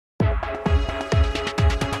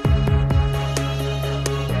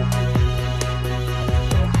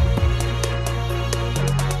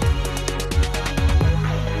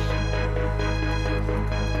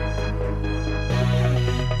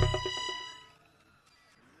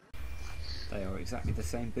exactly the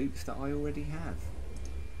same boots that I already have.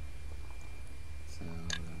 So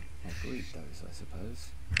I'll breed those, I suppose.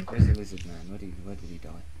 Where's the lizard man? Where did he die?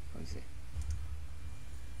 Where is he?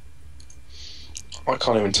 I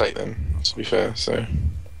can't even take them, to be fair, so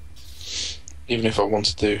even if I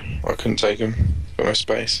wanted to, I couldn't take them. Got no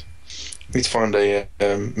space. Need to find a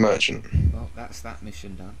merchant. Well, that's that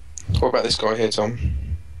mission done. What about this guy here,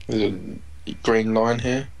 Tom? There's a green line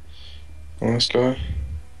here on this guy.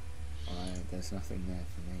 There's nothing there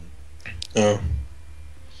for me. Oh.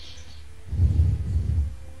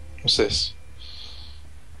 What's this?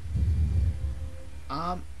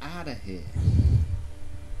 I'm out of here.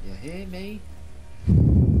 You hear me?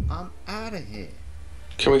 I'm out of here.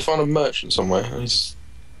 Can we find a merchant somewhere? Let's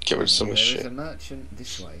get rid of some of this shit. There's a merchant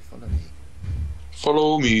this way. Follow me.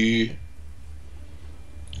 Follow me.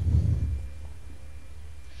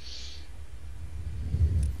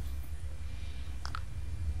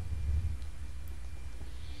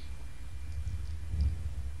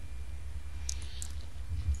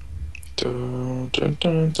 Dun, dun,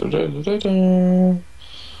 dun, dun, dun, dun, dun.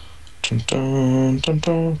 Dun, dun, dun, dun,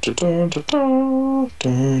 dun, dun, dun, dun, dun,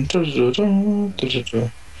 dun, dun, dun, dun. It should be over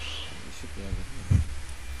here.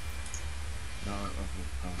 No, I've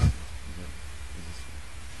walked past it.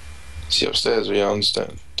 Is he upstairs or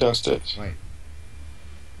downstairs? Wait.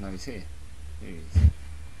 No, he's here. Here he is.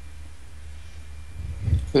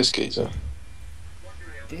 This geezer.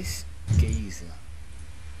 This geezer.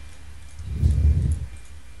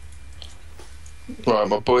 Right,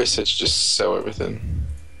 my boy said to just sell everything.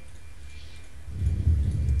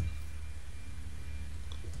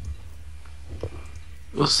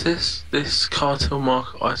 What's this? This cartel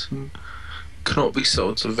mark item cannot be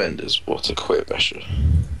sold to vendors. What a queer basher.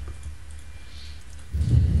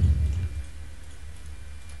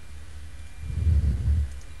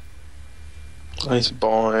 I need to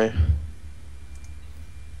buy.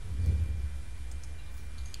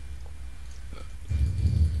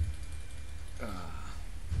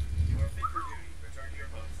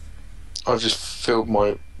 I've just filled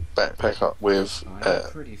my backpack up with I'm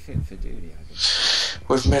pretty fit for duty, I guess.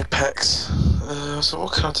 with med packs. So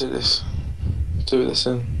what can I do with this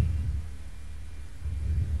in?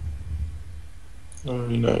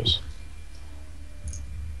 Nobody knows.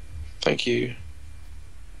 Thank you.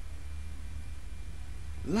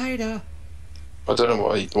 Later. I don't know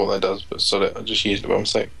what that does, but sod it. I just used it by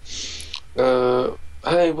mistake.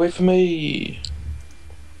 Hey, wait for me.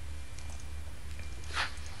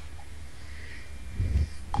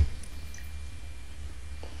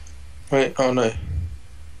 Wait, oh no.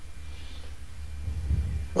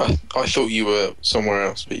 I thought you were somewhere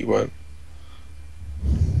else, but you weren't.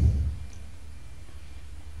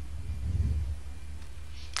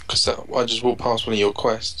 Because I just walked past one of your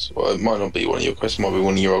quests. Well, it might not be one of your quests, it might be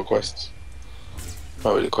one of your old quests.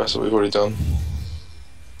 Might be the quest that we've already done.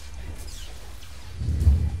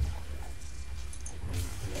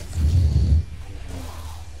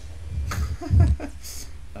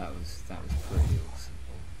 That was pretty awesome.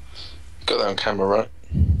 Got that on camera, right?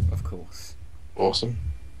 Of course. Awesome.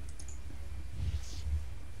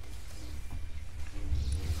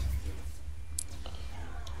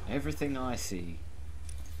 Everything I see,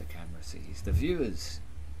 the camera sees. The viewers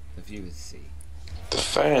see. The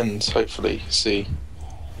fans hopefully see.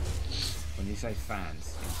 When you say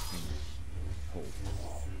fans, you mean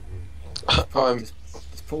Paul. Does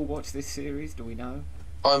Paul watch this series? Do we know?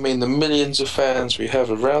 I mean the millions of fans we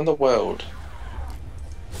have around the world.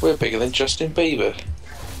 We're bigger than Justin Bieber.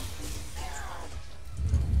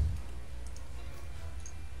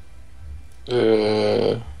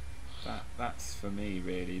 That's for me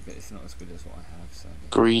really, but it's not as good as what I have. So.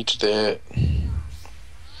 Agreed there.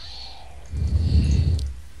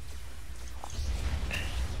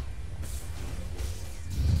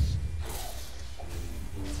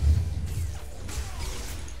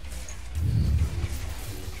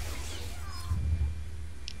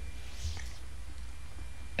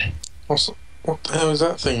 What the hell is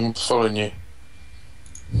that thing following you?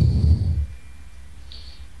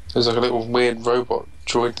 There's like a little weird robot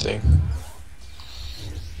droid thing.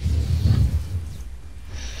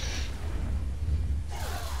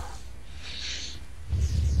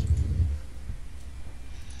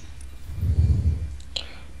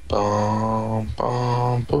 Bum,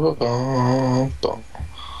 bum, bum, bum, bum.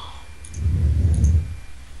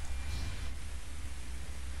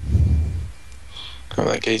 Got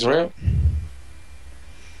that geezer out.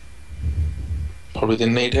 Probably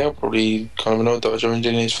didn't need help, probably kind of annoyed that I joined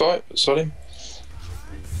in his fight, but sod him.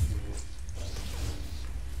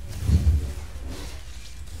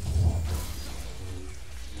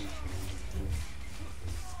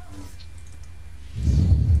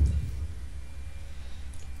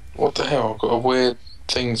 hell? I've got a weird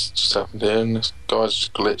thing's just happened here, and this guy's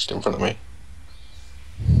just glitched in front of me.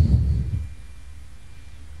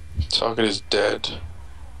 Target is dead.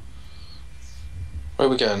 Where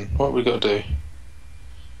are we going? What have we got to do?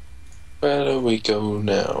 Where do we go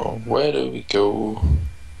now? Where do we go?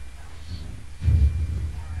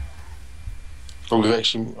 Oh, we've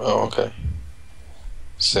actually... Oh, okay.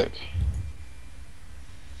 Sick.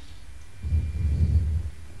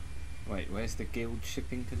 Wait, where's the guild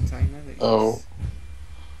shipping container? That Oh.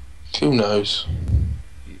 Who knows?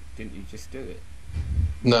 Didn't you just do it?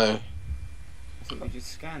 No. I thought you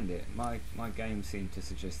just scanned it. My game seemed to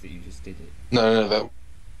suggest that you just did it. No, that...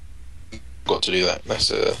 Got to do that.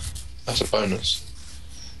 That's a bonus.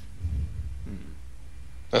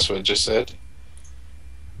 That's what it just said.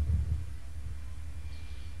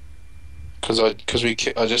 Because I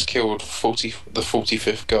just killed the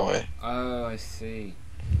 45th guy. Oh, I see.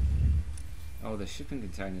 Oh, the shipping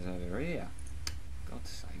container's over here. God's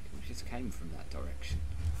sake, we just came from that direction.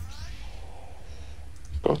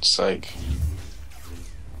 God's sake.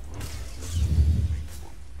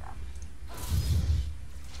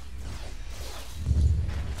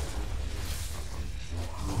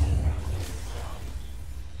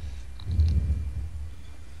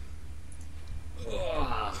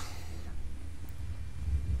 Ugh.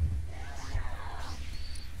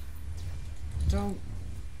 Don't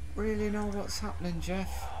really know what's happening,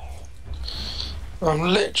 Jeff. I'm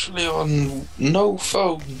literally on no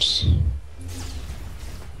phones.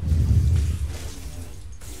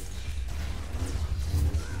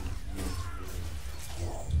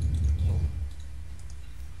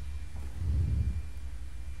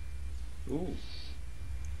 Ooh.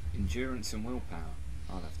 Endurance and willpower.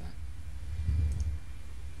 I love that.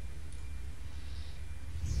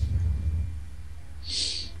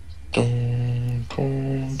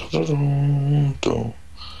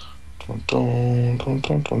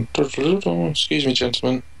 Excuse me,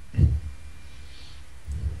 gentlemen.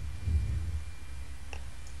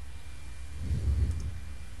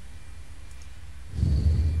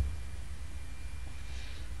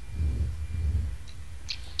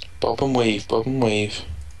 Bob and weave, bob and weave.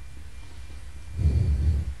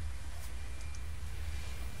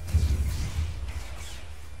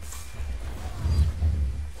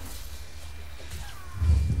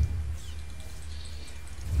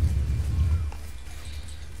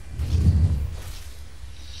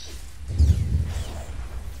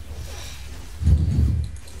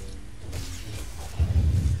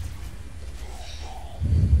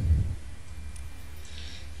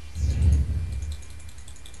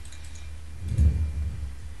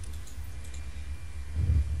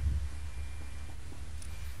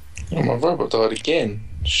 Oh, my robot died again.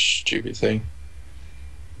 Stupid thing.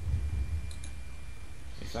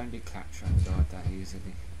 If only Claptrap died that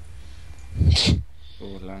easily.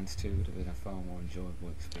 Borderlands 2 would have been a far more enjoyable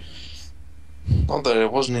experience. Not that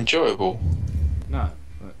it wasn't enjoyable. No,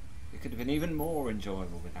 but it could have been even more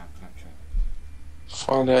enjoyable without Claptrap.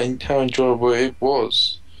 Find out how enjoyable it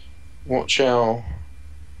was. Watch our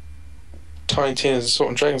Tiny Tina's Assault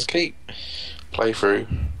on Dragon's Keep playthrough,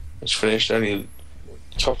 which finished only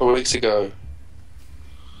a couple of weeks ago.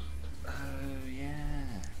 Oh, yeah.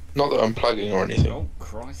 Not that I'm plugging or anything. Oh,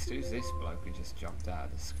 Christ, who's this bloke who just jumped out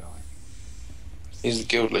of the sky? He's the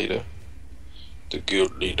guild leader. The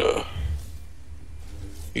guild leader.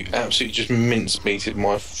 You absolutely just mincemeated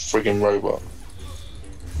my friggin' robot.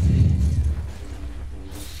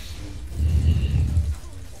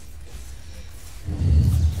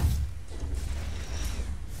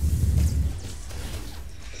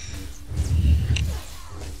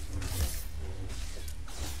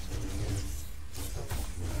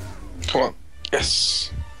 Come on.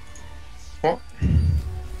 Yes. What?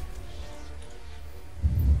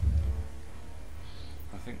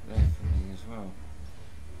 I think they're for me as well.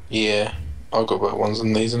 Yeah. I've got better ones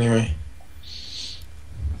than these anyway.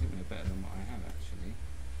 I think they're better than what I have, actually.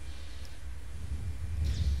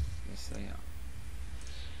 Yes, they are.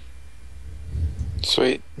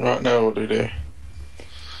 Sweet. Right now, what do we do?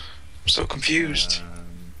 I'm so confused.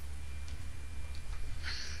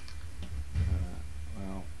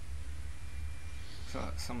 Well, looks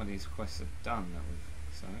like some of these quests are done.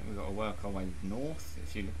 So I think we've got to work our way north.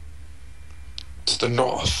 If you look To the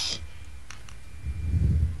north.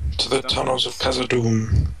 To the tunnels of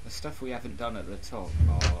Khazad-dûm. the stuff we haven't done at the top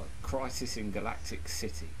are Crisis in Galactic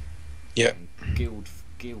City. Yeah. And Guild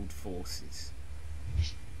Forces.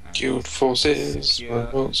 And Guild forces. secure-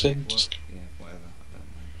 Robots in. yeah, whatever. I don't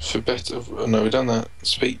know. For better. No, we've done that.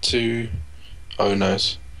 Speak to. Oh, no.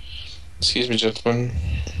 Excuse me, gentlemen.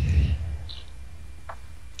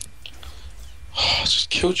 I just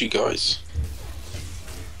killed you guys.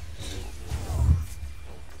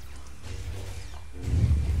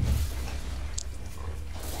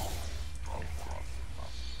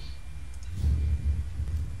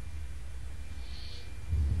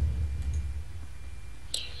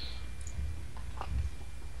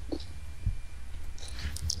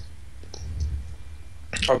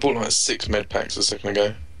 I bought like 6 med packs a second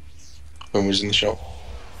ago when we was in the shop.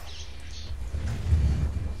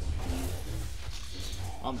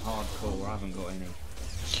 I'm hardcore, I haven't got any.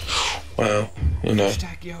 Well, you know.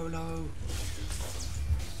 Hashtag YOLO.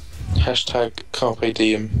 Hashtag Carpe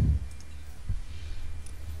Diem.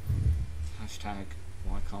 Hashtag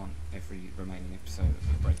why can't every remaining episode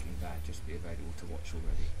of Breaking Bad just be available to watch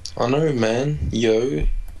already? I know, man. Yo.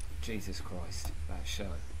 Jesus Christ, that show.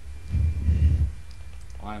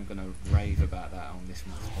 I am going to rave about that on this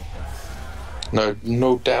month's podcast.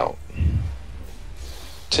 No doubt.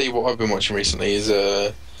 Tell you what I've been watching recently is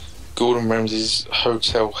Gordon Ramsay's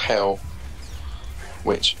Hotel Hell,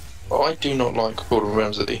 which I do not like Gordon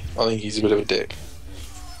Ramsay. I think he's a bit of a dick.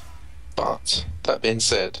 But that being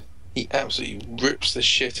said, he absolutely rips the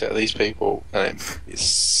shit out of these people, and it's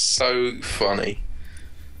so funny.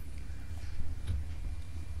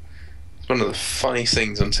 It's one of the funniest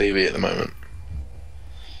things on TV at the moment.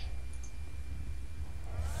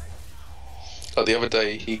 Like the other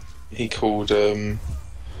day, he called one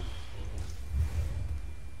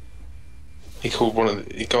of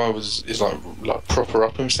the guy is like proper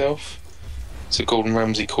up himself. So Gordon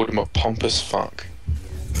Ramsay called him a pompous fuck.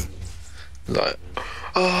 Like,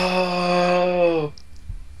 oh.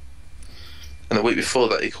 And the week before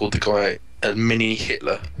that, he called the guy a mini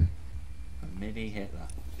Hitler. A mini Hitler.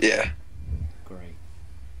 Yeah. Great.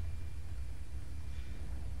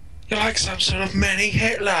 You're like some sort of mini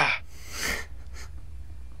Hitler.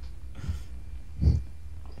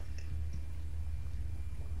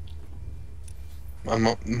 My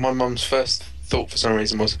mum's first thought for some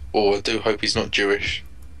reason was, oh, I do hope he's not Jewish.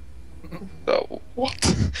 Oh,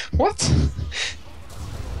 what? What?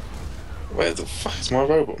 Where the fuck is my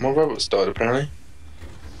robot? My robot's died apparently.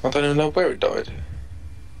 I don't even know where it died.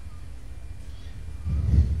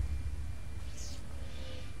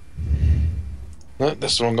 No,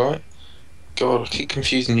 that's the wrong guy. God, I keep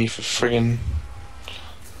confusing you for friggin'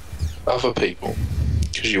 other people.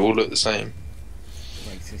 Because you all look the same.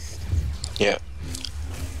 Racist. Yeah.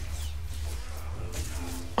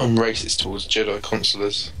 I'm racist towards Jedi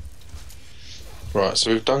consulars. Right,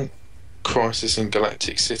 so we've done Crisis in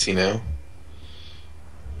Galactic City now.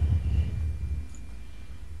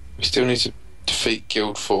 We still need to defeat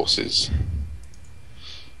guild forces.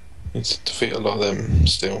 Need to defeat a lot of them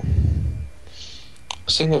still. I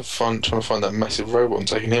was thinking of trying to find that massive robot and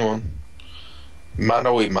taking him on.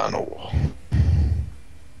 Mano.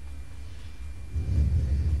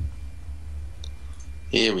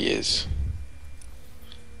 Here he is.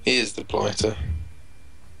 Here's the blighter.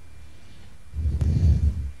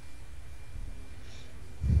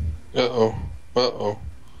 Uh-oh. What are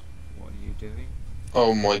you doing?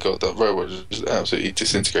 Oh my god, that robot just absolutely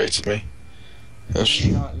disintegrated me.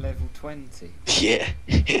 You're like level 20. Yeah.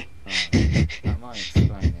 That might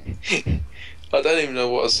explain it. I don't even know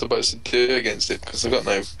what I was supposed to do against it because I've got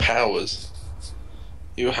no powers.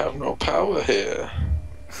 You have no power here.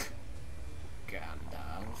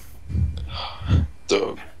 Gandalf.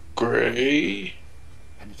 The Grey.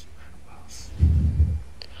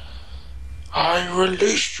 I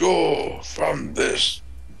release you from this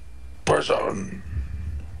prison.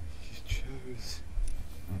 You chose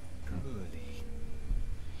poorly.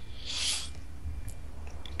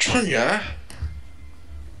 Junior?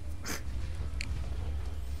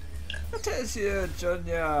 What is you,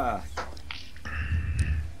 Junior?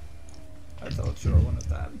 I thought you were one of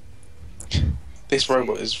them. This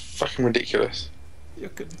robot is fucking ridiculous. You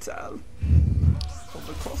can tell from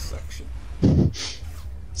the cross section.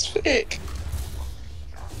 It's fake.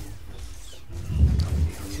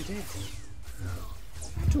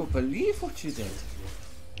 I don't believe what you did.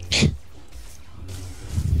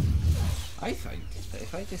 I find that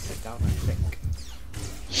if I just sit down and think,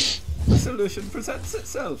 the solution presents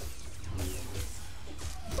itself.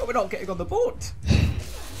 But we're not getting on the boat.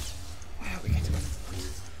 Why aren't we getting on the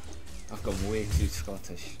boat? I've gone way too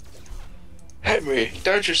Scottish. Henry,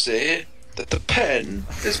 don't you see that the pen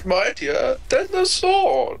is mightier than the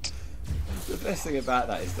sword? The best thing about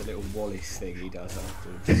that is the little Wallace thing he does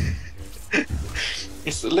afterwards.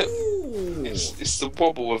 It's the little, it's the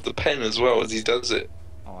wobble of the pen as well as he does it.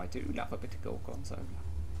 Oh, I do love a bit of Gorgonzola.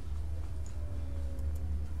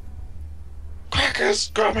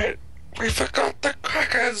 Crackers, Gromit! We forgot the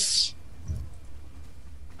crackers!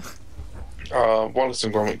 Wallace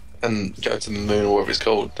and Gromit and Go to the Moon or whatever it's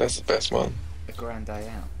called. That's the best one. A Grand Day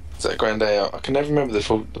Out. Is that a Grand Day Out? I can never remember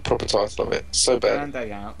the proper title of it. It's so bad. Grand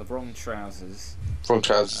Day Out, The Wrong Trousers. Wrong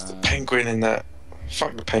Trousers. The penguin in that.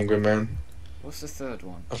 Fuck the penguin, man. What's the third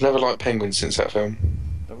one? I've never liked penguins since that film.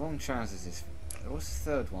 The Wrong Trousers is... What's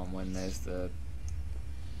the third one when there's the...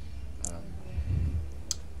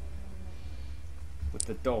 with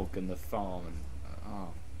the dog and the farm and...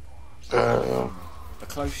 A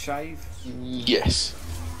Close Shave? Yes.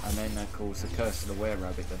 And then, of course, The Curse of the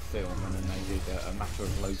Were-Rabbit, the film, and then they did A Matter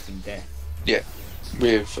of Loaf and Death. Yeah.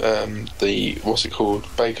 With the... What's it called?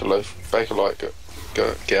 Baker-like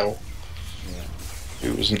girl. Yeah.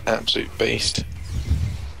 Who was an absolute beast.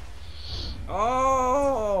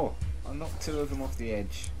 Oh! I knocked two of them off the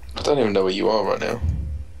edge. I don't even know where you are right now.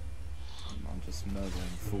 I'm just murdering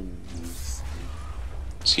fools.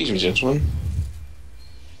 Excuse me, gentlemen.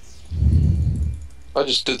 I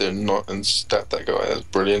just stood there and stabbed that guy. That's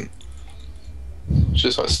brilliant.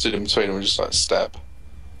 Just like stood in between them and just like stab.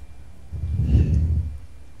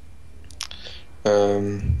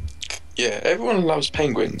 Yeah, everyone loves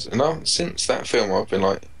penguins, and since that film I've been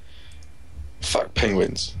like, fuck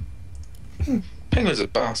penguins. Penguins are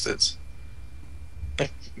bastards.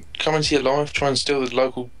 They come into your life, try and steal the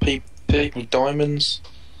local people's diamonds.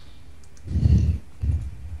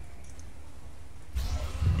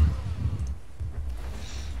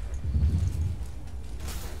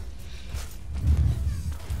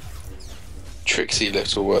 Tricksy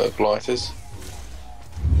little blighters.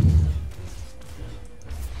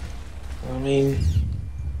 I mean,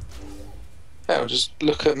 hell, just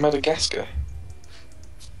look at Madagascar.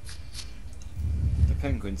 The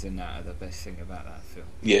penguins in that are the best thing about that film.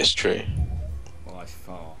 Yes, true. By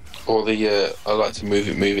far. Or the I like to move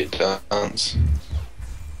it dance.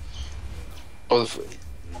 Of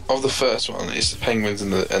the first one, it's the penguins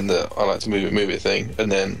and the I like to move it thing, and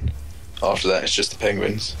then after that it's just the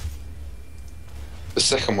penguins. The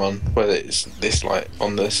second one, where it's this like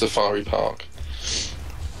on the safari park,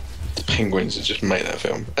 the penguins have just made that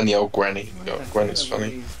film, and the old granny. Granny's funny.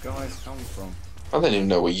 Where these guys come from? I don't even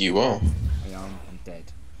know where you are. Yeah, I'm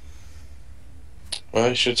dead. Well,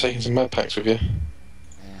 you should have taken some med packs with you.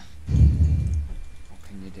 Yeah. What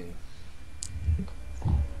can you do?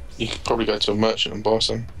 You could probably go to a merchant and buy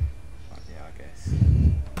some. Yeah, I guess.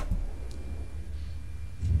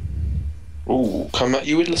 Ooh, come at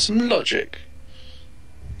you with some logic.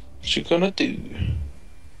 What you gonna do?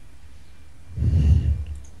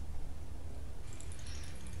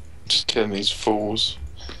 Just killing these fools.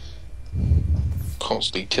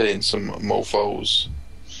 Constantly killing some mofos.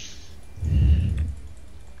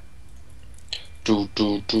 Do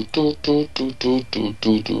do do do do do do do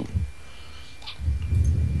do do.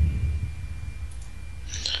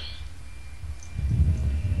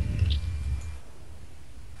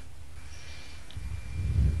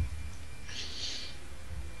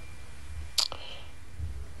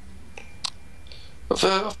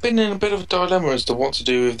 I've been in a bit of a dilemma as to what to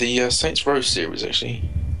do with the Saints Row series, actually.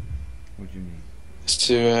 What do you mean? It's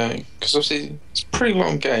to because obviously it's a pretty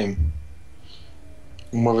long game.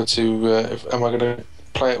 And whether to am I going to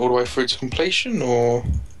play it all the way through to completion, or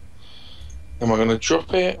am I going to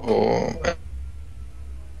drop it, or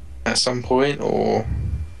at some point, or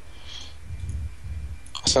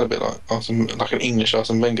I sound a bit like an English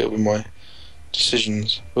Arsene Wenger with my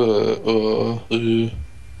decisions. You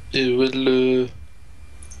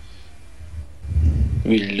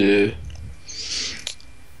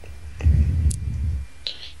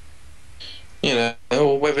know,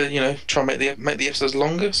 or whether, you know, try and make the episodes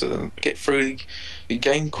longer so that get through the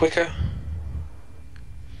game quicker.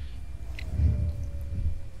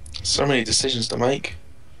 So many decisions to make.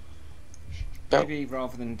 Maybe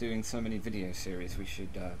rather than doing so many video series, we should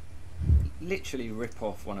literally rip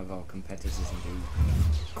off one of our competitors and do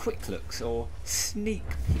quick looks or sneak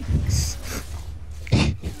peeks.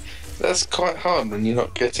 That's quite hard when you're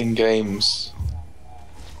not getting games.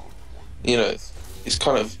 You know, it's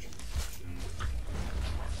kind of,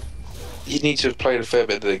 you need to have played a fair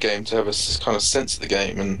bit of the game to have a kind of sense of the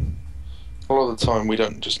game, and a lot of the time we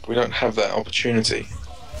don't have that opportunity,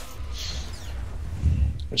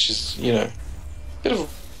 which is, you know, a bit of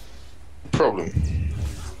a problem.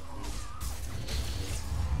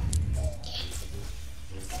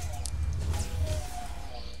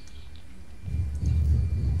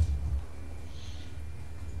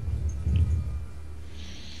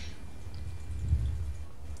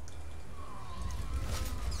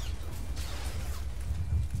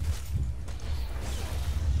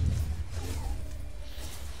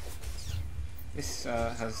 This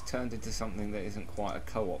has turned into something that isn't quite a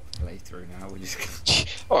co-op playthrough now. We're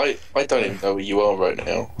just. I don't even know where you are right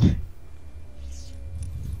now.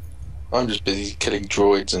 I'm just busy killing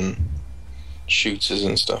droids and shooters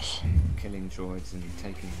and stuff. Killing droids and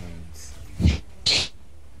taking names.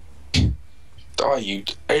 Die, you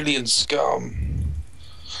alien scum!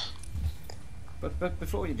 But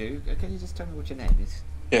before you do, can you just tell me what your name is?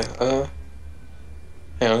 Yeah,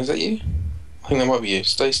 hang on, is that you? I think that might be you.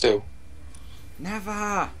 Stay still. Never!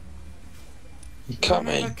 I'm You'll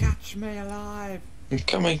coming. never catch me alive! I'm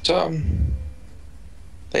coming, Tom.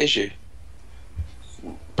 There's you.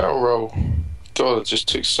 Barrel roll. God, I just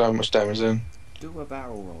took so much damage then. Do a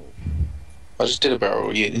barrel roll. I just did a barrel roll,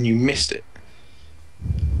 and you missed it.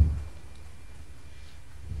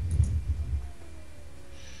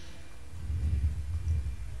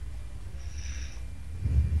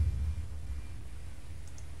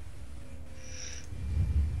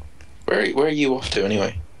 Where are you off to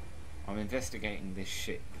anyway? I'm investigating this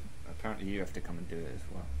ship. Apparently you have to come and do it as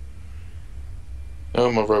well.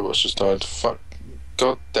 Oh, my robot's just died. Fuck.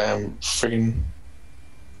 Goddamn friggin'.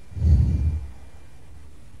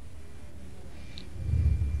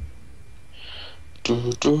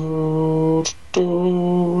 Do, do,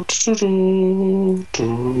 do, do, do,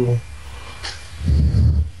 do.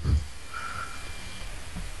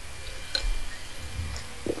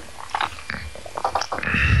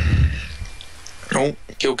 Oh,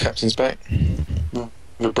 Guild Captain's back with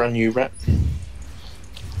a brand new rap.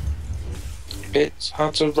 It's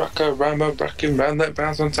hard to rock a rhyme, rocking round that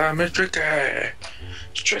bounce on time is tricky.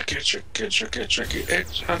 It's tricky, tricky, tricky, tricky.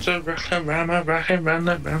 It's hard to rock a rhyme, rocking round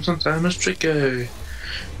that bounce on time is tricky.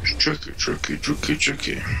 It's tricky, tricky, tricky,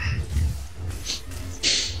 tricky.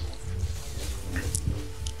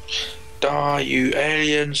 Die, you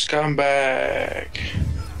alien scumbag!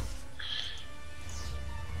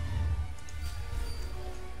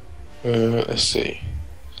 Let's see.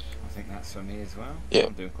 I think that's for me as well. Yeah.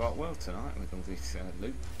 I'm doing quite well tonight with all this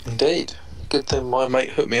loot. Indeed. Good thing my mate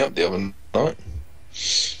hooked me up the other night.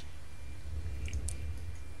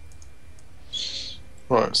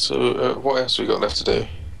 Right, so what else we got left to do?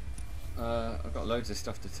 I've got loads of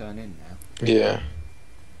stuff to turn in now. Yeah.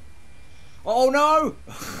 Oh no!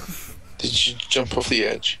 Did you jump off the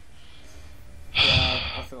edge? Yeah,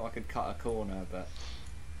 I thought I could cut a corner, but...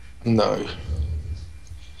 No.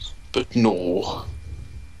 But no.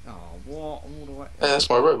 Oh, what? All the way... Hey, that's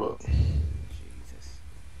my robot. Jesus.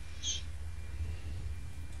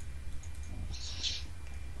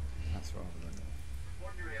 That's rather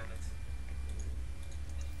annoying.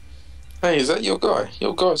 Hey, is that your guy?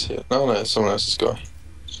 Your guy's here. No, it's someone else's guy.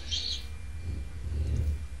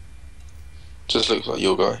 Just looks like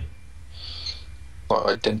your guy. Like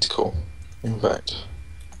identical, in fact.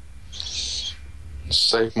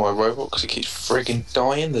 Save my robot because he keeps friggin'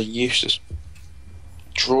 dying, the useless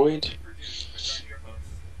droid.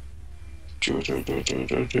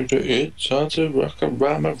 It's hard to rock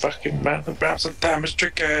around my fucking mouth and bounce and damn it's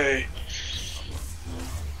tricky.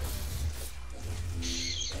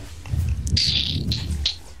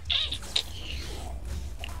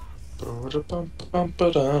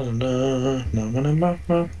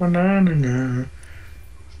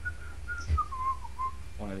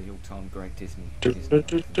 One of the all-time great Disney.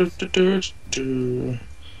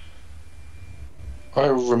 I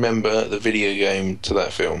remember the video game to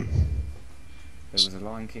that film. There was a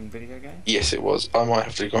Lion King video game? Yes, it was. I might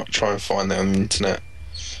have to try and find that on the internet.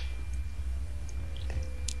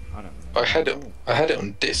 I don't remember. I had it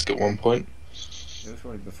on disc at one point. It was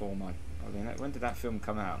probably before my... I mean, when did that film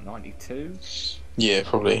come out? 92? Yeah,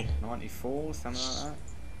 probably. 94? Something like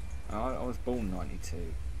that? I was born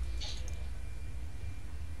 92.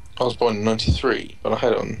 I was born in 93, but I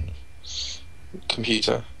had it on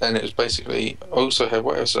computer, and it was basically... I also had...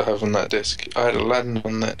 What else did I have on that disc? I had Aladdin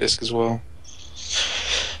on that disc as well.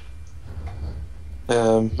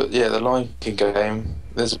 But yeah, the Lion King game,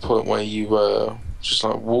 there's a point where you just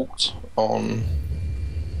like walked on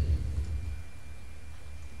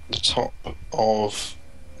the top of...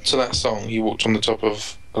 To that song, you walked on the top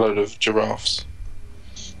of a load of giraffes,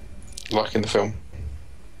 like in the film.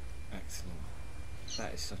 Excellent.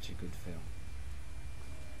 That is such a good film.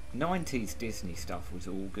 90s Disney stuff was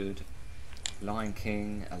all good. Lion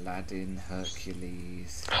King, Aladdin,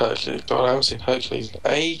 Hercules. Hercules. God, I haven't seen Hercules in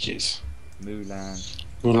ages. Mulan.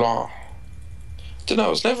 Mulan. Don't know, I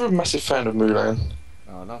was never a massive fan of Mulan.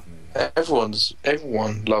 Oh, I love Mulan.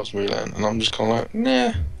 Everyone loves Mulan, and I'm just kind of like,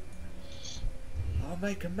 nah. I'll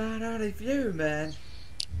make a man out of you, man.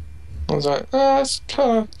 I was like, it's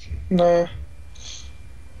kind of, nah.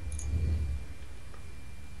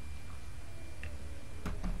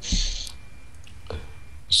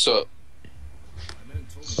 So, My men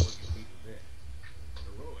told me what you people did.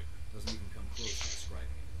 Heroic doesn't even come close to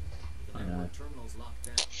describing it. With the network terminals locked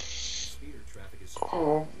down, speeder traffic is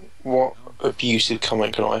oh, what abusive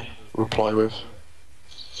comment can I reply with? There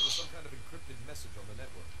was some kind of encrypted message on the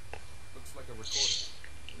network. Looks like a recording.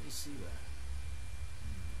 Let me see that.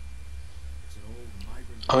 It's an old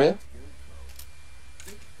migrant Oh yeah? guild code. I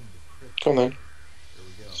think you can decrypt. Go on then. Here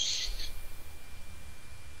we go.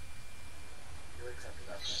 You accepted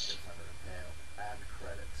that message under a pail and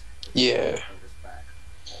credits. Yeah. Back.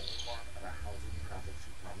 All of our housing projects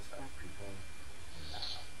you promised our people.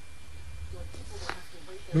 Your people will have to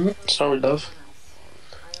wait their Sorry, love.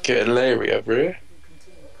 Getting leery over here.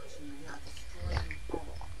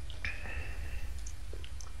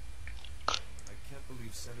 I can't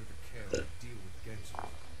believe Senator Kerr would deal with gangsters.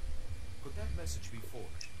 Could that message be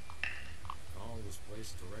forged? Call was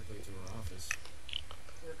placed directly to her office.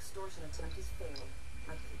 Your extortion attempt is failing.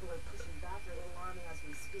 My people are pushing back their little army as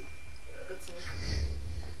we speak. It's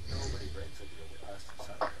Nobody breaks a deal with us,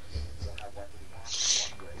 Senator. We'll have what we want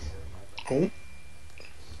one way or another. Oh.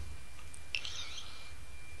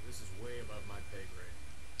 This is way above my pay grade.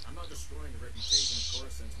 I'm not destroying the reputation of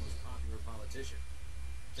Coruscant's most popular politician.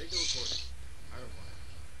 Take the recording. I don't want it.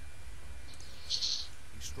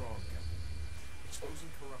 Be strong, Captain.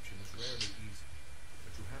 Exposing corruption is rarely easy,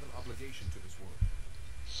 but you have an obligation to this world.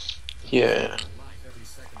 Yeah. Life every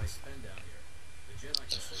second I spend down here. The Jedi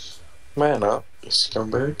can sort this out. Man up, you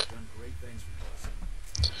scumbag. Done great things for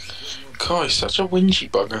Coruscant. God, he's such a whingy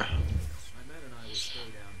bugger. My men and I will stay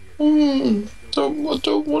down here. I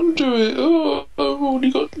don't want to do it. Oh, I've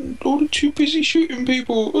already too busy shooting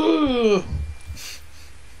people. Oh.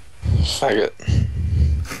 Faggot.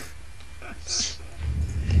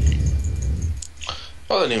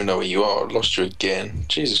 I don't even know where you are. I lost you again.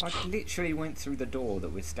 Jesus. I literally went through the door that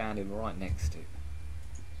we're standing right next to.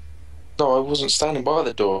 No, I wasn't standing by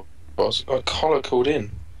the door. I collar called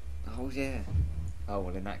in. Oh yeah. Oh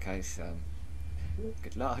well, in that case,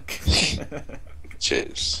 good luck.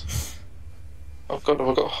 Cheers. I've got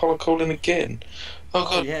hollow call in again. Oh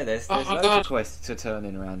god. Oh yeah, there's Oh, loads God. of quests to turn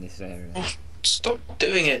in around this area. Oh, stop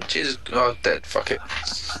doing it. Jesus. Oh, dead. Fuck it.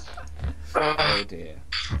 Oh dear.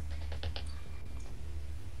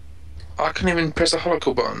 I can't even press the hollow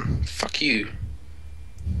call button. Fuck you.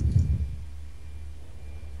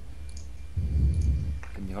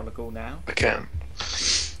 Can you holocaust now? I can.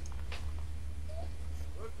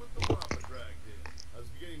 Look what the Wampa drag did. I was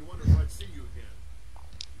beginning to wonder if I'd see you again.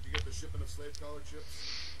 Did you get the shipment of slave collar chips?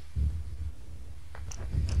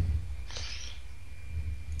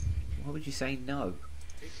 Why would you say no?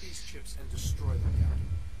 Take these chips and destroy them, Captain.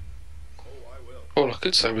 Oh, I will. All I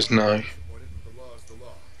could say was no. Disappointed, but the law is the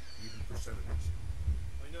law, even for senators.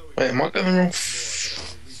 I know Wait, am I going the wrong? more, but I'll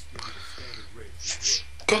at least give you the standard rate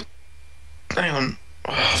for work. God. Hang on.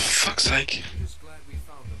 Oh, for fuck's sake. I'm just glad we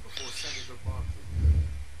found them before Senator Bob did.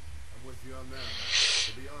 I'm with you on that.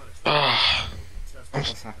 To be honest, Ah.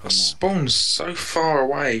 What's happened now? Spawn's so far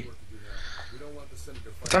away. we don't want the senator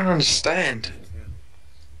I fighting. don't understand.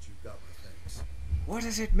 But you've got my thanks. What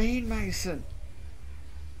does it mean, Mason?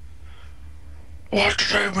 What do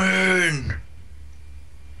they mean?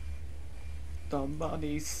 The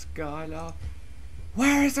money, Skylar.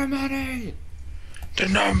 Where is the money? The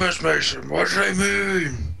numbers, Mason. What do they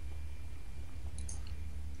mean?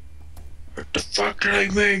 What the fuck do they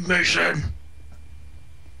mean, Mason?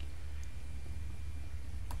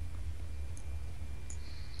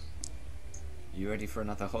 You ready for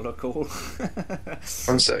another holocaust?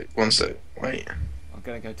 One sec. Wait. I'm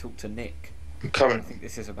gonna go talk to Nick. I'm I coming. think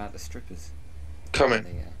this is about the strippers. Coming. The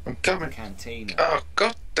I'm coming. cantina. Oh,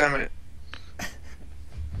 god damn it.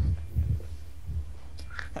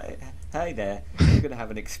 Hey there, you're gonna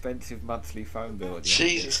have an expensive monthly phone bill at the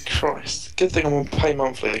Jesus Christ. Good thing I'm on pay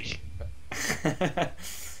monthly. end.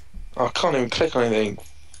 I can't even click on anything.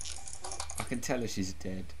 I can tell her she's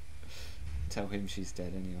dead. Tell him she's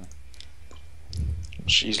dead anyway.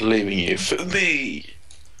 She's leaving you for me.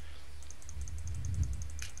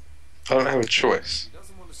 I don't have a choice. He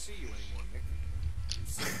doesn't want to see you anymore, Nick. You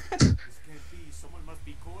said this can't be. Someone must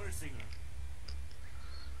be coercing her.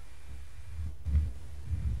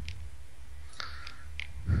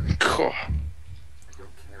 God. I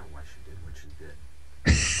don't care why she did what she did.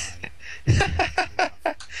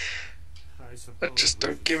 I just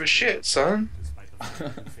don't give a shit, son. Despite the fact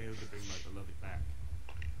that you failed to bring my beloved back,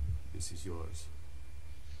 this is yours.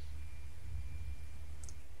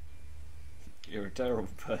 You're a terrible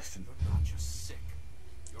person. You're not just sick.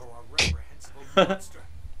 You're a reprehensible monster.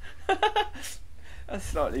 That's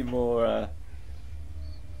slightly more,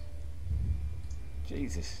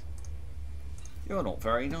 Jesus. You're not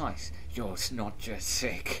very nice. You're not just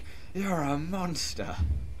sick. You're a monster.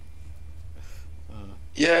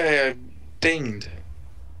 Yeah, dinged.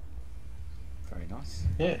 Very nice.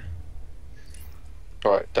 Yeah.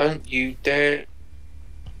 Right, don't you dare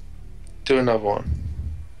do another one.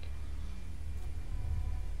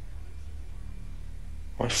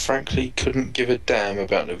 I frankly couldn't give a damn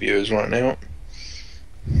about the viewers right now.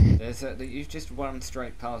 You've just run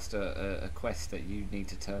straight past a quest that you need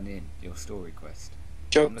to turn in, your story quest.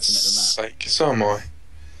 I'm looking at God's the map. sake, so am I.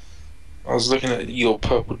 I was looking at your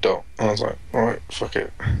purple dot, and I was like, alright, fuck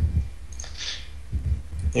it.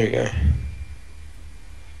 Here we go.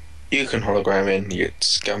 You can hologram in, you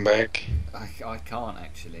scumbag. I can't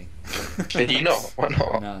actually. Can you not? Why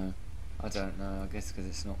not? No, I don't know. I guess because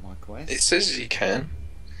it's not my quest. It says you can.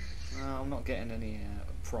 No, I'm not getting any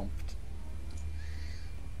prompt.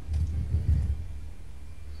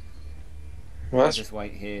 Well, I'll just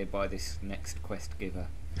wait here by this next quest giver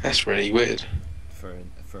that's really weird.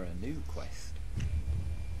 for a new quest.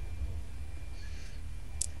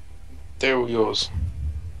 They're all yours.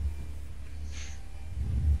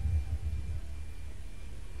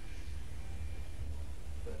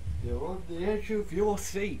 You're on the edge of your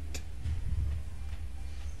seat.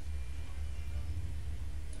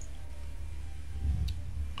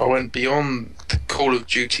 I went beyond the Call of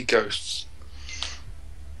Duty Ghosts.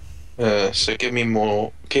 So give me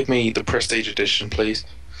more. Give me the Prestige Edition, please.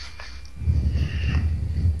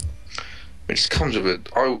 Which comes with it.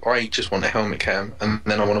 I just want a helmet cam, and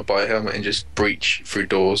then I want to buy a helmet and just breach through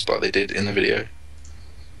doors like they did in the video.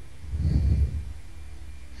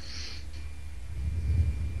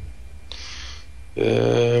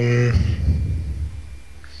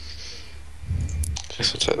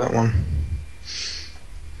 Guess I'll take that one.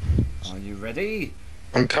 Are you ready?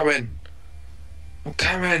 I'm coming. I'm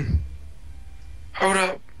coming. Hold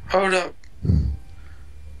up. Hold up.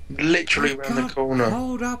 Literally round the corner.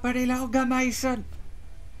 Hold up any longer, Mason.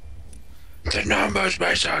 The numbers,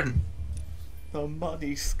 Mason. The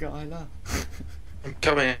money, Skylar. I'm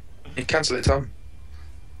coming. You cancel it, Tom.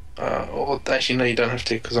 Or actually, no, you don't have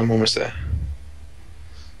to because I'm almost there.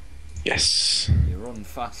 Yes. You're on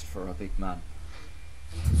fast for a big man.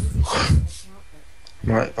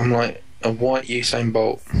 I'm like a white Usain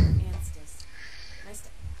Bolt.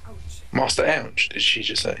 Master Ouch, did she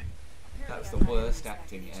just say? That's the worst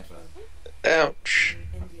acting ever. Ouch.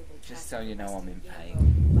 Just so you know I'm in pain.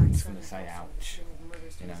 I'm just gonna say ouch.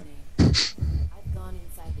 You know. I've gone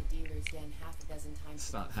inside the dealer's den half a dozen times.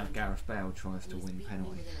 It's like how Gareth Bale tries to win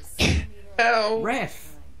penalty. Ow.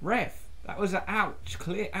 Ref, that was an ouch,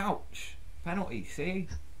 clear ouch. Penalty, see?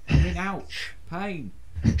 I'm in ouch, pain.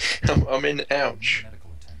 I'm in ouch. My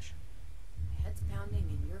head's pounding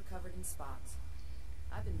and you're covered in spots.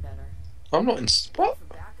 I've been better. I'm not in what? For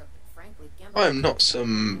backup, but frankly, I am not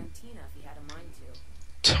some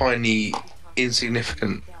tiny,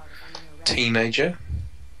 insignificant teenager.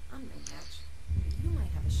 I'm no match. You might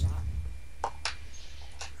have a shot.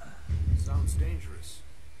 Sounds dangerous.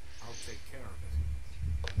 I'll take care of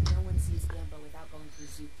it. No one sees Gambo without going through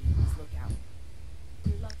Zuki. Please look out.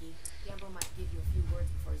 If you're lucky, Gambo might give you a few words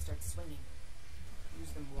before he starts swinging.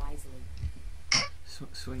 Use them wisely.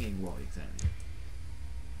 Swinging what exactly?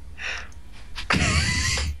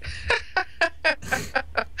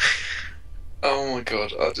 Oh my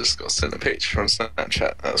god, I just got sent a picture from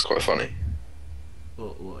Snapchat. That was quite funny.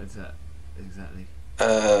 What is that exactly?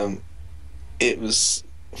 It was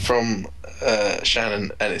from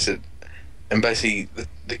Shannon, and it said, and basically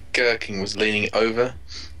the gherkin was leaning over,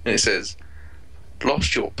 and it says,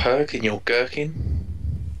 "Lost your perk in your gherkin."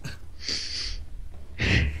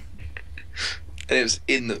 And it was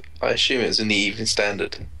in the, I assume it was in the Evening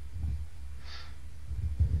Standard.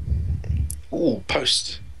 Ooh,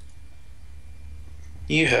 post.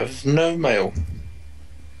 You have no mail.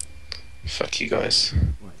 Fuck you guys.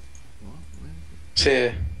 Wait, what? Where is It's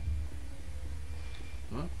here.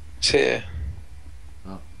 What? It's here.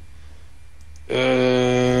 Oh.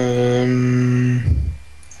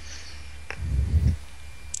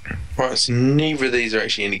 Right, so neither of these are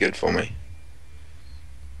actually any good for me.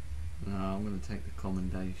 No, I'm going to take the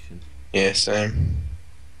commendation. Yeah, same.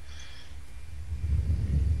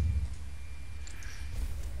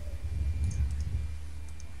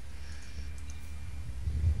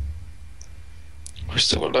 We've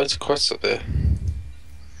still got loads of quests up there.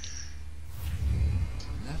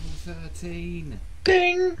 Level 13.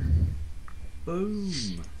 Ding! Boom.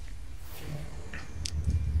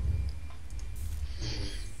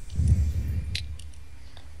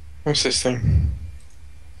 What's this thing?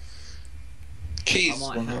 I Keys.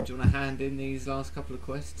 might have. Do you want to hand in these last couple of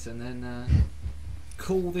quests and then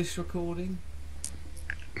call this recording?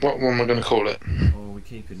 What am I going to call it? Or are we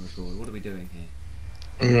keeping recording? What are we doing here?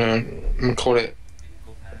 I'm going to call it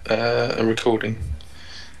a recording.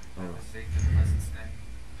 Alright.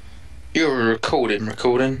 You're a recording. I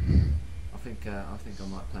think I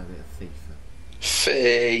might play a bit of FIFA.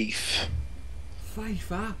 Faith.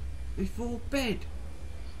 FIFA? Before bed?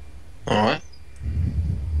 Alright.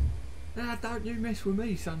 Now don't you mess with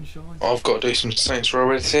me, sunshine. I've got to do some Saints Row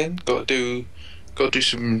editing. Got to do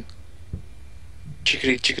some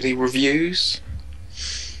chickadee reviews.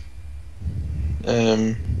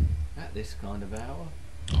 At this kind of hour.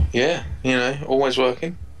 Yeah, you know, always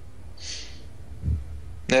working.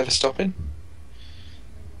 Never stopping.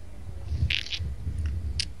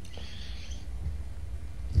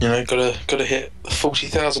 You know, gotta hit the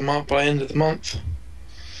 40,000 mark by the end of the month.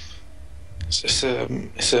 It's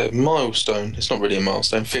a milestone. It's not really a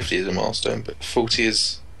milestone. 50 is a milestone, but 40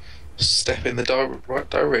 is a step in the right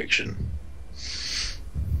direction.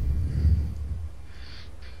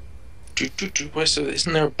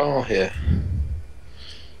 Isn't there a bar here?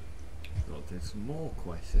 God, there's more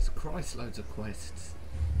quests. There's Christ loads of quests.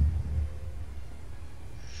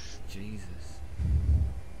 Jesus.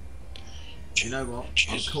 You know what?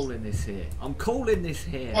 Jesus. I'm calling this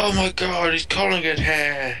here. Oh my God, he's calling it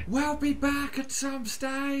here. We'll be back at some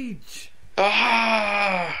stage.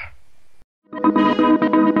 Ah!